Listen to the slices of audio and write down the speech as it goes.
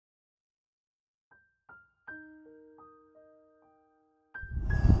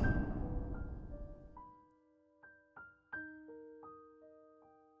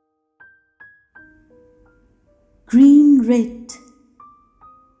WRIT.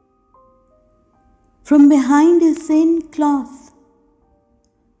 From behind a thin cloth,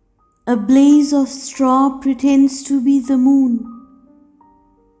 a blaze of straw pretends to be the moon.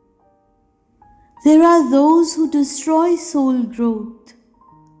 There are those who destroy soul growth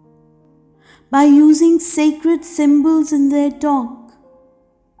by using sacred symbols in their talk.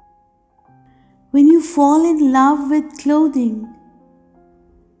 When you fall in love with clothing,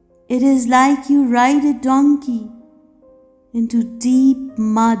 it is like you ride a donkey into deep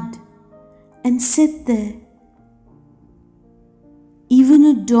mud and sit there. Even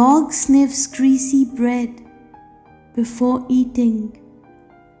a dog sniffs greasy bread before eating.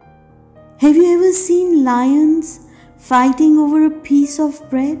 Have you ever seen lions fighting over a piece of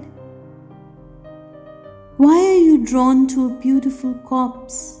bread? Why are you drawn to a beautiful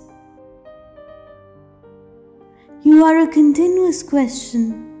corpse? You are a continuous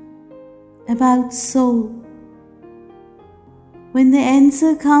question about soul. When the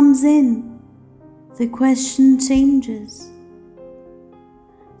answer comes in, the question changes.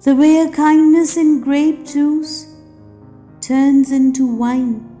 The way a kindness in grape juice turns into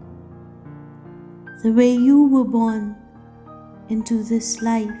wine. The way you were born into this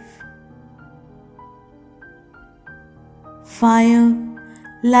life. Fire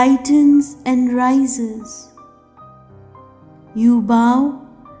lightens and rises. You bow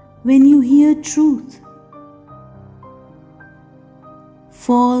when you hear truth.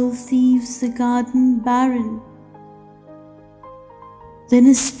 Fall thieves the garden barren. Then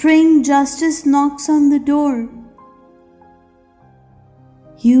a spring justice knocks on the door.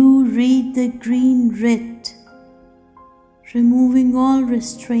 You read the green WRIT, removing all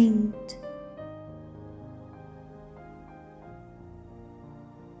restraint.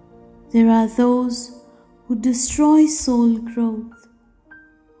 There are those who destroy soul growth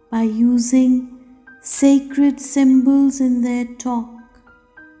by using sacred symbols in their talk.